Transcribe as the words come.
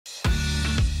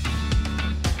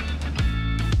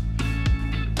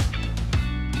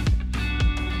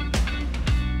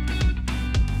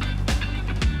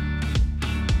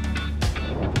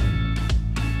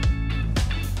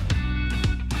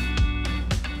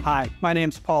Hi, my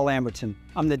name's Paul Lamberton.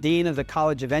 I'm the Dean of the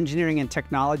College of Engineering and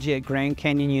Technology at Grand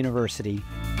Canyon University.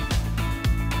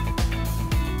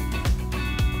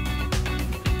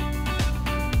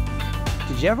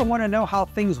 Did you ever want to know how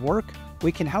things work?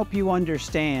 We can help you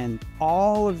understand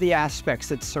all of the aspects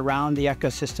that surround the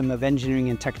ecosystem of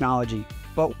engineering and technology.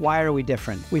 But why are we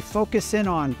different? We focus in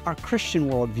on our Christian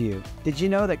worldview. Did you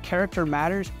know that character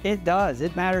matters? It does.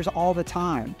 It matters all the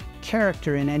time.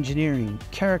 Character in engineering,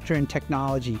 character in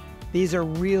technology. These are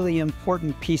really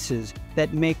important pieces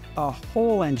that make a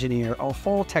whole engineer, a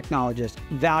whole technologist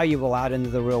valuable out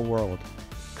into the real world.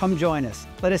 Come join us.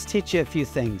 Let us teach you a few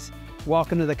things.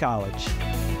 Welcome to the college.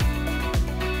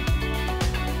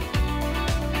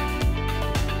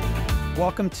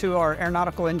 Welcome to our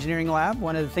Aeronautical Engineering Lab.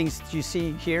 One of the things that you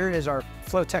see here is our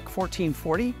Flowtech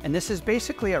 1440, and this is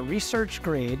basically a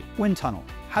research-grade wind tunnel.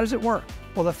 How does it work?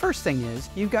 Well, the first thing is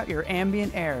you've got your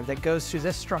ambient air that goes through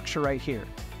this structure right here.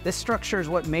 This structure is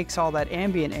what makes all that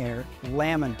ambient air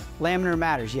laminar. Laminar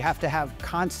matters. You have to have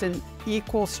constant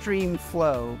equal stream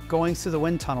flow going through the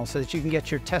wind tunnel so that you can get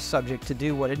your test subject to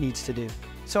do what it needs to do.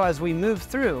 So as we move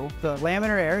through, the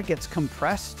laminar air gets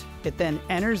compressed. It then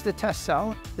enters the test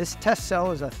cell. This test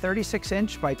cell is a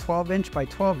 36-inch by 12-inch by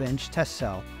 12-inch test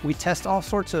cell. We test all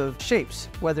sorts of shapes,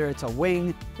 whether it's a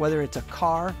wing, whether it's a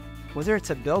car, whether it's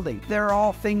a building. They're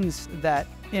all things that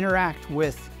interact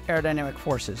with aerodynamic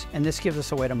forces, and this gives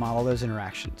us a way to model those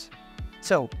interactions.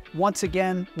 So once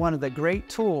again, one of the great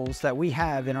tools that we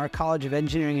have in our College of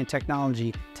Engineering and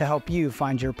Technology to help you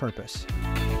find your purpose.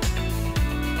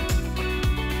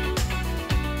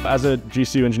 As a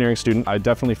GCU engineering student, I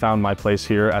definitely found my place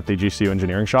here at the GCU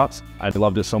engineering shops. I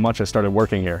loved it so much I started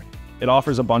working here. It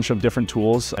offers a bunch of different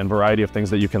tools and variety of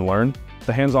things that you can learn.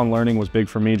 The hands-on learning was big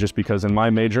for me just because in my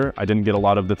major, I didn't get a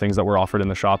lot of the things that were offered in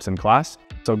the shops in class.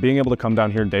 So being able to come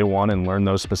down here day one and learn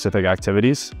those specific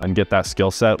activities and get that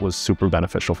skill set was super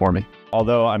beneficial for me.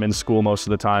 Although I'm in school most of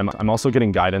the time, I'm also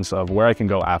getting guidance of where I can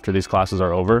go after these classes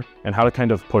are over and how to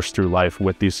kind of push through life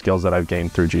with these skills that I've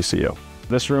gained through GCU.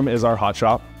 This room is our hot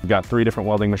shop. We've got 3 different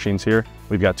welding machines here.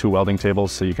 We've got 2 welding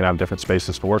tables so you can have different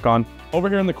spaces to work on. Over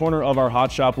here in the corner of our hot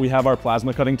shop, we have our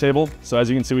plasma cutting table. So as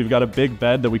you can see, we've got a big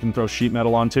bed that we can throw sheet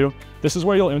metal onto. This is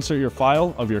where you'll insert your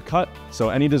file of your cut. So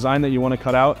any design that you want to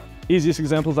cut out. Easiest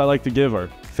examples I like to give are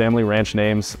family ranch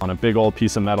names on a big old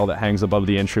piece of metal that hangs above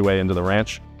the entryway into the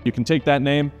ranch. You can take that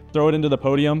name, throw it into the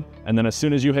podium, and then as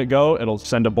soon as you hit go, it'll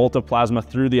send a bolt of plasma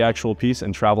through the actual piece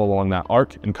and travel along that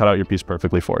arc and cut out your piece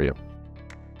perfectly for you.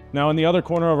 Now in the other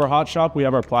corner of our hot shop, we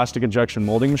have our plastic injection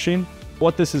molding machine.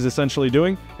 What this is essentially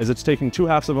doing is it's taking 2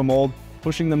 halves of a mold,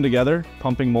 pushing them together,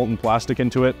 pumping molten plastic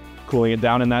into it, cooling it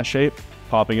down in that shape,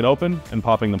 popping it open, and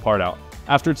popping the part out.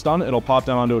 After it's done, it'll pop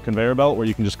down onto a conveyor belt where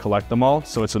you can just collect them all,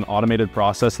 so it's an automated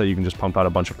process that you can just pump out a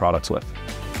bunch of products with.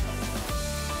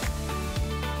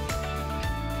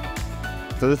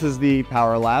 So this is the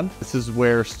power lab. This is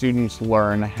where students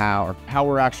learn how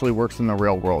power actually works in the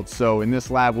real world. So in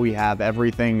this lab, we have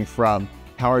everything from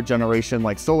power generation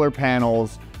like solar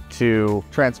panels to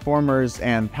transformers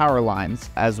and power lines,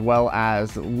 as well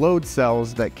as load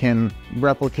cells that can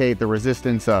replicate the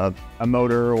resistance of a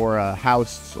motor or a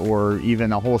house or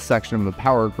even a whole section of the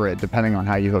power grid, depending on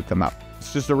how you hook them up.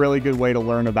 It's just a really good way to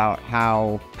learn about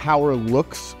how power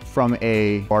looks from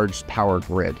a large power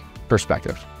grid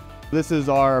perspective. This is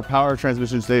our power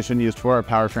transmission station used for our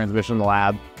power transmission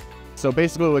lab. So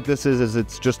basically what this is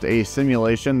it's just a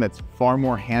simulation that's far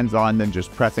more hands-on than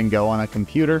just press and go on a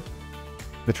computer.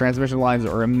 The transmission lines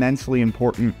are immensely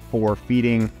important for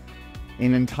feeding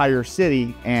an entire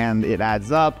city, and it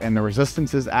adds up and the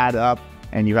resistances add up,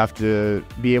 and you have to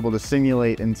be able to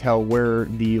simulate and tell where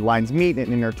the lines meet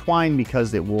and intertwine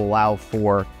because it will allow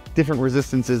for different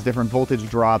resistances, different voltage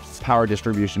drops, power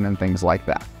distribution, and things like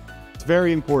that. It's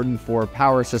very important for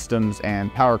power systems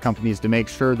and power companies to make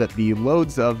sure that the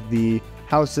loads of the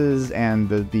houses and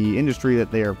the industry that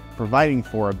they are providing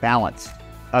for are balanced.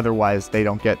 Otherwise, they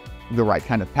don't get the right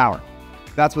kind of power.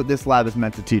 That's what this lab is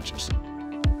meant to teach us.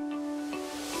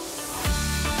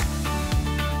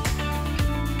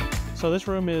 So this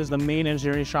room is the main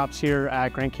engineering shops here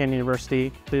at Grand Canyon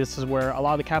University. This is where a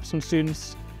lot of the capstone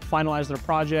students finalize their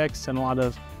projects and a lot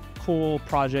of cool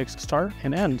projects start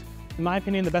and end. In my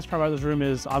opinion, the best part about this room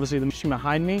is obviously the machine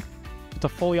behind me. It's a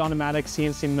fully automatic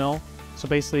CNC mill. So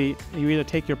basically, you either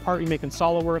take your part you make in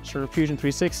SolidWorks or Fusion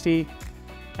 360,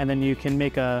 and then you can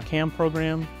make a CAM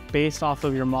program based off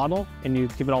of your model, and you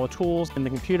give it all the tools in the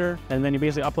computer, and then you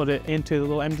basically upload it into the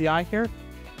little MDI here,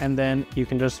 and then you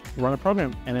can just run a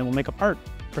program, and it will make a part.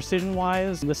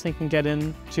 Precision-wise, this thing can get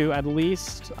into at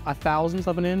least 1/1000th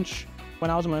of an inch When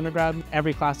I was in my undergrad,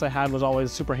 every class I had was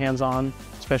always super hands-on,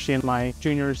 especially in my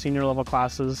junior, senior level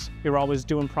classes. We were always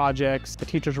doing projects. The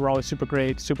teachers were always super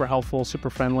great, super helpful,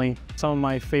 super friendly. Some of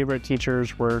my favorite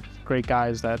teachers were great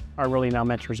guys that are really now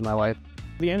mentors in my life.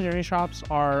 The engineering shops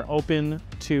are open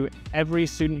to every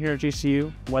student here at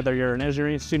GCU, whether you're an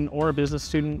engineering student or a business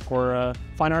student or a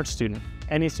fine arts student.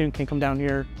 Any student can come down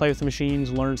here, play with the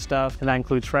machines, learn stuff, and that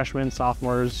includes freshmen,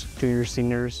 sophomores, juniors,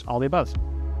 seniors, all the above.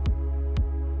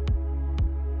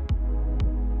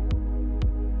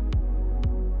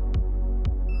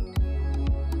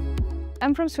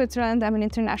 I'm from Switzerland. I'm an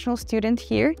international student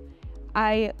here.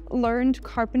 I learned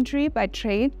carpentry by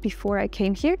trade before I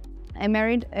came here. I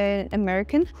married an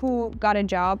American who got a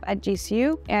job at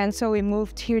GCU, and so we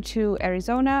moved here to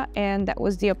Arizona, and that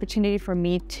was the opportunity for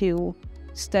me to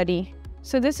study.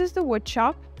 So this is the wood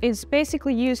shop. It's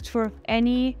basically used for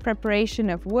any preparation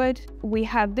of wood. We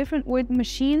have different wood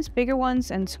machines, bigger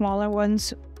ones and smaller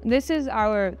ones. This is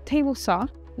our table saw.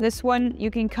 This one,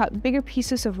 you can cut bigger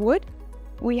pieces of wood.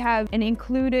 We have an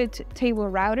included table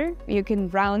router. You can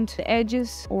round the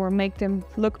edges or make them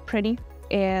look pretty.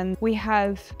 And we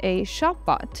have a shop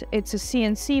bot. It's a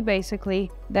CNC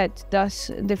basically that does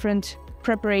different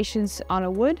preparations on a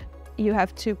wood. You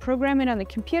have to program it on the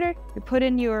computer. You put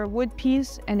in your wood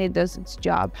piece and it does its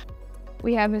job.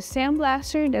 We have a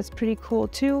sandblaster that's pretty cool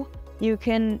too. You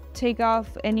can take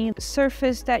off any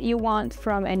surface that you want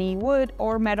from any wood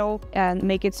or metal and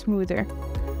make it smoother.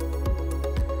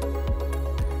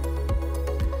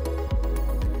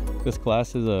 This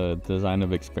class is a design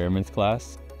of experiments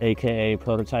class, aka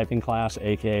prototyping class,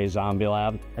 aka zombie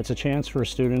lab. It's a chance for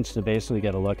students to basically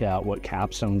get a look at what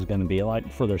capstone's going to be like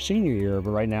for their senior year, but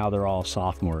right now they're all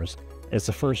sophomores. It's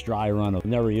the first dry run. I've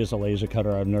never used a laser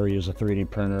cutter, I've never used a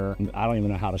 3D printer. I don't even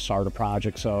know how to start a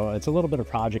project, so it's a little bit of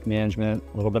project management,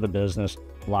 a little bit of business,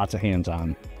 lots of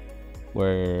hands-on.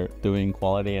 We're doing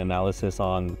quality analysis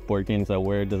on board games that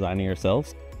we're designing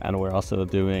ourselves. And we're also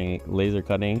doing laser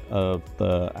cutting of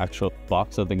the actual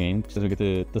box of the game. So we get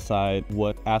to decide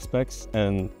what aspects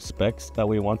and specs that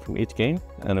we want from each game,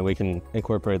 and then we can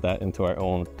incorporate that into our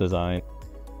own design.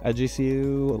 At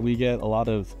GCU, we get a lot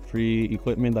of free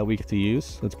equipment that we get to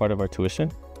use. It's part of our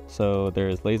tuition. So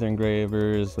there's laser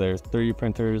engravers, there's 3D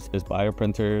printers, there's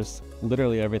bioprinters,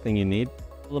 literally everything you need.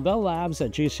 LaBelle Labs at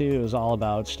GCU is all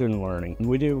about student learning.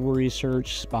 We do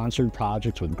research, sponsored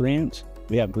projects with grants.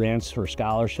 We have grants for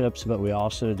scholarships, but we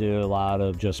also do a lot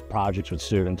of just projects with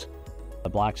students. The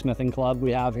blacksmithing club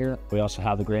we have here. We also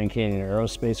have the Grand Canyon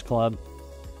Aerospace Club.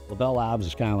 LaBelle Labs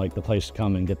is kind of like the place to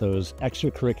come and get those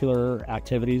extracurricular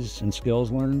activities and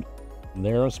skills learned. The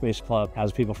Aerospace Club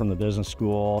has people from the business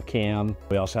school, CAM.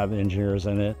 We also have engineers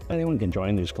in it. Anyone can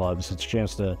join these clubs. It's a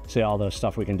chance to see all the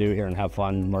stuff we can do here and have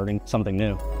fun learning something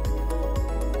new.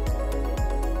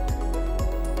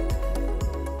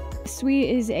 SWE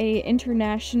is an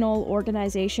international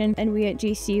organization, and we at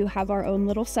GCU have our own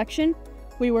little section.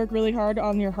 We work really hard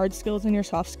on your hard skills and your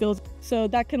soft skills. So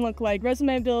that can look like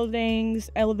resume buildings,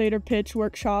 elevator pitch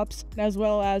workshops, as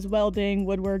well as welding,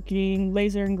 woodworking,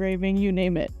 laser engraving, you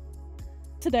name it.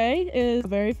 Today is a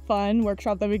very fun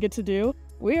workshop that we get to do.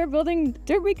 We are building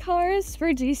derby cars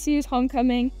for GCU's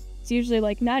homecoming. It's usually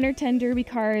like 9 or 10 derby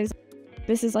cars.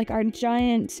 This is like our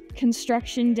giant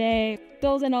construction day,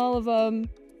 building all of them,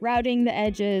 routing the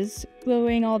edges,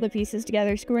 gluing all the pieces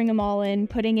together, screwing them all in,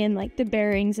 putting in like the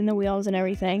bearings and the wheels and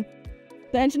everything.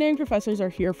 The engineering professors are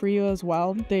here for you as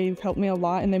well. They've helped me a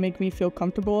lot and they make me feel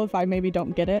comfortable if I maybe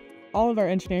don't get it. All of our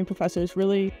engineering professors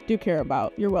really do care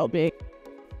about your well-being.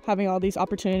 Having all these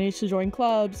opportunities to join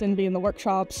clubs and be in the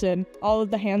workshops and all of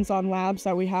the hands-on labs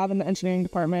that we have in the engineering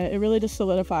department, it really just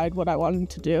solidified what I wanted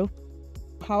to do.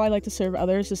 How I like to serve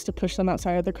others is to push them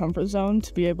outside of their comfort zone,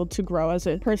 to be able to grow as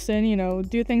a person, you know,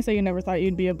 do things that you never thought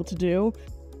you'd be able to do.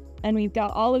 And we've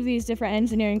got all of these different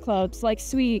engineering clubs like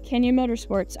SWE, Canyon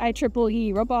Motorsports,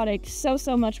 IEEE, robotics,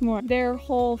 so much more. Their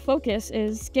whole focus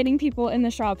is getting people in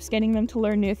the shops, getting them to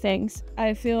learn new things.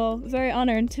 I feel very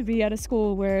honored to be at a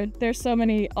school where there's so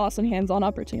many awesome hands-on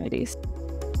opportunities.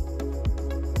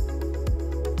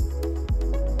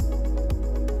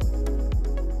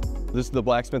 This is the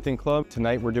Blacksmithing Club.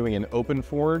 Tonight we're doing an open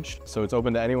forge, so it's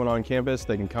open to anyone on campus.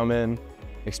 They can come in,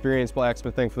 experience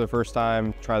blacksmithing for the first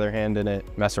time, try their hand in it,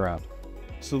 mess around.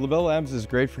 So LaBelle Labs is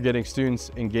great for getting students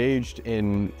engaged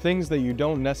in things that you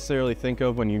don't necessarily think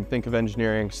of when you think of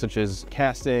engineering, such as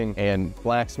casting and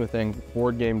blacksmithing,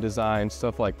 board game design,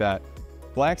 stuff like that.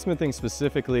 Blacksmithing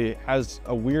specifically has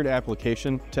a weird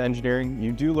application to engineering.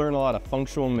 You do learn a lot of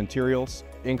functional materials.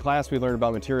 In class, we learn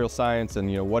about material science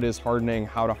and what is hardening,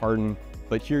 how to harden,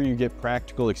 but here you get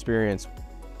practical experience.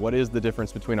 What is the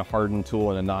difference between a hardened tool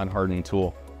and a non-hardened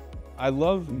tool? I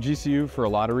love GCU for a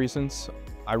lot of reasons.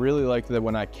 I really liked that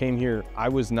when I came here, I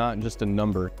was not just a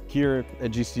number. Here at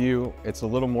GCU, it's a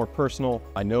little more personal.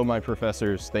 I know my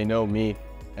professors, they know me,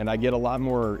 and I get a lot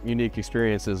more unique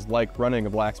experiences like running a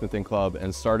blacksmithing club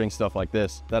and starting stuff like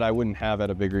this that I wouldn't have at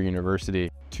a bigger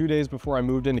university. 2 days before I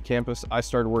moved into campus, I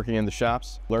started working in the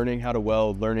shops, learning how to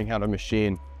weld, learning how to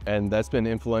machine, and that's been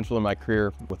influential in my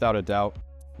career without a doubt.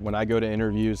 When I go to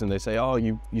interviews and they say, oh,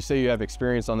 you say you have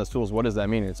experience on this tools, what does that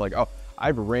mean? It's like, oh,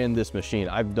 I've ran this machine,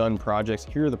 I've done projects,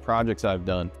 here are the projects I've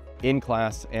done. In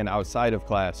class and outside of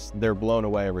class, they're blown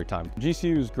away every time.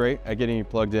 GCU is great at getting you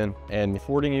plugged in and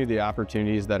affording you the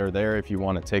opportunities that are there if you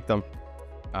want to take them.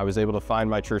 I was able to find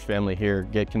my church family here,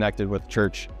 get connected with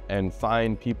church, and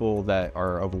find people that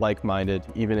are of like-minded,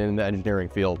 even in the engineering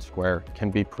field, where it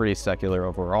can be pretty secular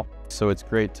overall. So it's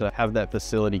great to have that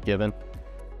facility given.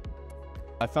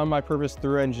 I found my purpose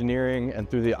through engineering and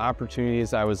through the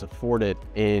opportunities I was afforded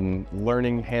in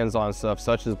learning hands-on stuff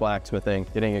such as blacksmithing,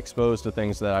 getting exposed to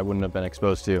things that I wouldn't have been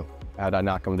exposed to had I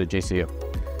not come to GCU.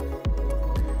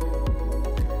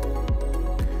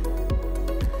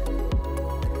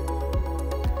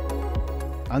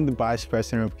 I'm the Vice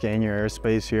President of Canyon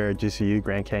Aerospace here at GCU,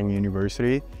 Grand Canyon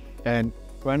University. And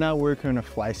right now we're working on a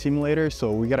flight simulator,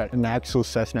 so we got an actual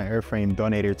Cessna airframe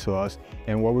donated to us.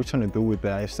 And what we're trying to do with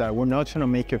that is that we're not trying to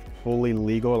make it fully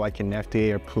legal like an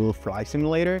FDA approved flight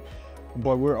simulator,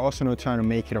 but we're also not trying to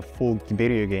make it a full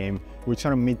video game. We're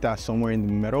trying to meet that somewhere in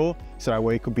the middle, so that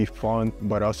way it could be fun,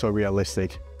 but also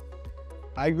realistic.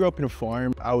 I grew up in a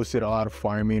farm. I always did a lot of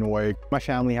farming work. My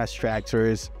family has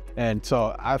tractors, and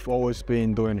so I've always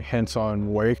been doing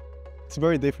hands-on work. It's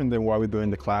very different than what we do in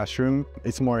the classroom.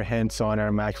 It's more hands-on, and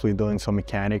I'm actually doing some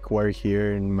mechanic work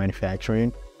here in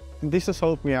manufacturing. This has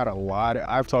helped me out a lot.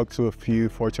 I've talked to a few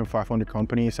Fortune 500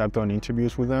 companies. I've done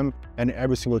interviews with them, and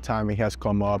every single time it has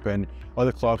come up, and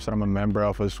other clubs that I'm a member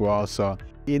of as well. So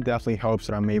it definitely helps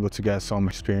that I'm able to get some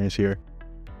experience here.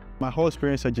 My whole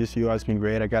experience at GCU has been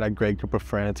great. I got a great group of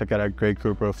friends. I got a great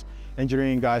group of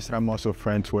engineering guys that I'm also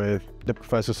friends with. The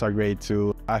professors are great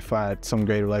too. I've had some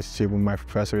great relationship with my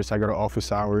professors. I go to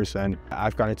office hours and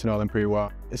I've gotten to know them pretty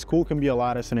well. School can be a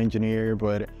lot as an engineer,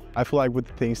 but I feel like with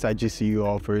the things that GCU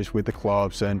offers, with the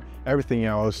clubs and everything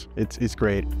else, it's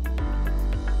great.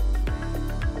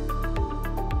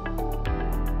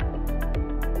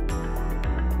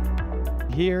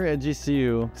 Here at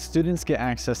GCU, students get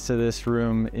access to this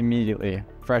room immediately,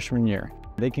 freshman year.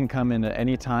 They can come in at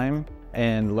any time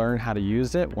and learn how to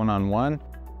use it one-on-one.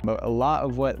 But a lot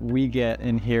of what we get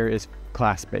in here is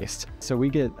class-based. So we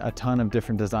get a ton of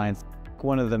different designs.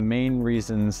 One of the main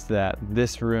reasons that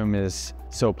this room is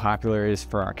so popular is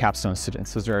for our capstone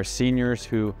students. Those are our seniors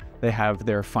who they have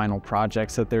their final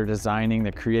projects that they're designing.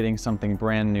 They're creating something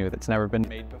brand new that's never been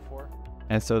made before.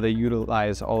 And so they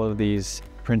utilize all of these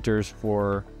printers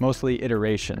for mostly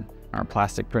iteration. Our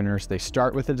plastic printers, they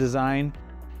start with a design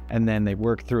and then they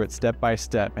work through it step by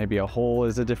step. Maybe a hole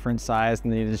is a different size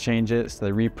and they need to change it, so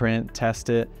they reprint, test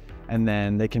it, and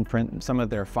then they can print some of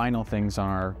their final things on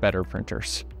our better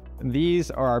printers.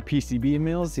 These are our PCB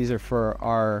mills. These are for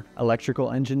our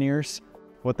electrical engineers.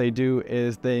 What they do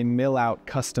is they mill out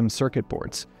custom circuit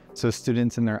boards. So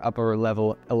students in their upper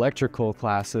level electrical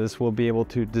classes will be able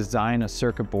to design a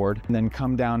circuit board and then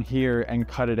come down here and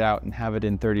cut it out and have it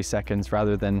in 30 seconds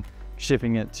rather than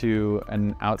shipping it to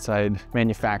an outside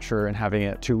manufacturer and having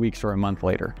it 2 weeks or a month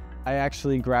later. I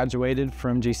actually graduated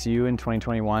from GCU in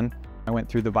 2021. I went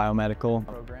through the biomedical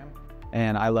program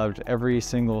and I loved every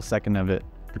single second of it.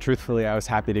 But truthfully, I was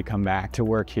happy to come back to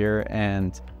work here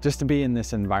and just to be in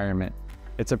this environment.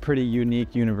 It's a pretty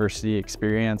unique university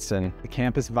experience and the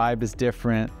campus vibe is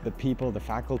different. The people, the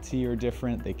faculty are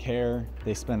different. They care.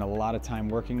 They spend a lot of time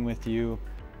working with you.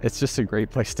 It's just a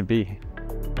great place to be.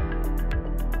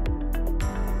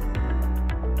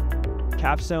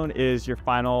 Capstone is your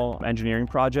final engineering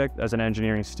project as an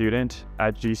engineering student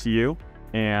at GCU,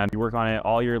 and you work on it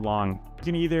all year long. You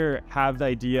can either have the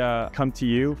idea come to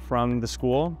you from the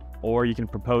school, or you can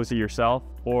propose it yourself,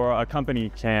 or a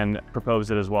company can propose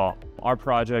it as well. Our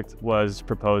project was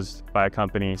proposed by a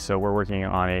company, so we're working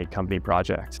on a company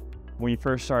project. When you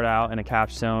first start out in a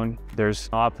capstone, there's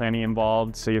a lot of planning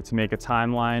involved, so you have to make a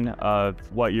timeline of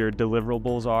what your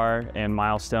deliverables are and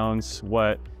milestones,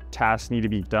 what tasks need to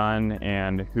be done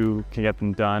and who can get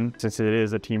them done, since it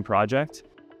is a team project.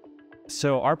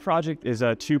 So our project is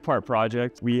a two-part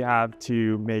project. We have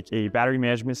to make a battery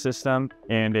management system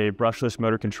and a brushless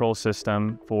motor control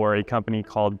system for a company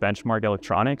called Benchmark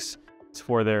Electronics. It's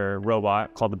for their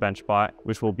robot called the BenchBot,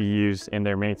 which will be used in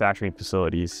their manufacturing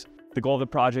facilities. The goal of the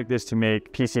project is to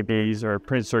make PCBs or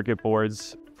printed circuit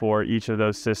boards for each of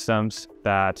those systems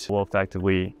that will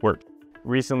effectively work.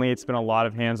 Recently, it's been a lot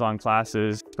of hands-on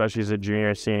classes, especially as a junior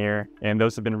or senior, and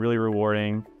those have been really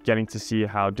rewarding, getting to see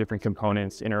how different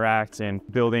components interact and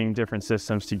building different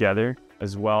systems together,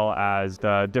 as well as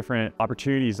the different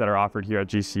opportunities that are offered here at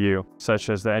GCU, such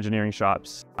as the engineering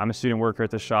shops. I'm a student worker at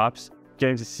the shops.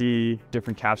 Getting to see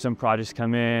different capstone projects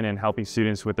come in and helping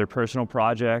students with their personal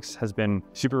projects has been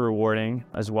super rewarding,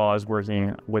 as well as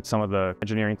working with some of the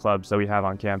engineering clubs that we have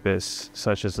on campus,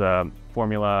 such as the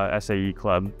Formula SAE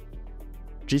Club.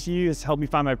 GCU has helped me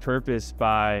find my purpose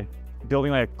by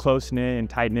building like a close-knit and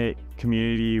tight-knit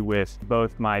community with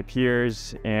both my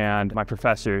peers and my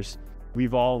professors.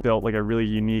 We've all built like a really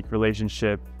unique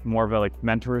relationship, more of a like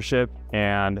mentorship,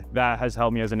 and that has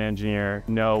helped me as an engineer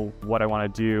know what I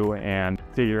want to do and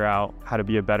figure out how to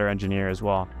be a better engineer as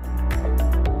well.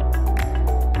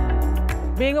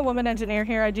 Being a woman engineer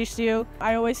here at GCU,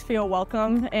 I always feel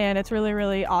welcome, and it's really,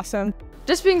 really awesome.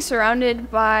 Just being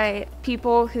surrounded by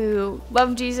people who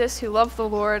love Jesus, who love the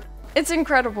Lord, it's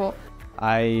incredible.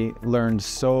 I learned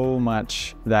so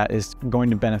much that is going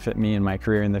to benefit me in my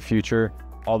career in the future.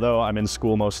 Although I'm in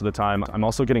school most of the time, I'm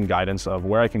also getting guidance of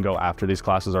where I can go after these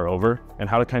classes are over and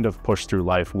how to kind of push through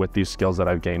life with these skills that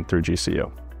I've gained through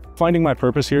GCU. Finding my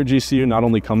purpose here at GCU not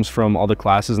only comes from all the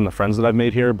classes and the friends that I've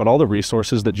made here, but all the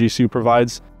resources that GCU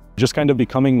provides. Just kind of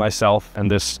becoming myself,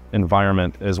 and this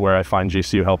environment is where I find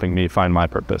GCU helping me find my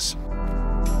purpose.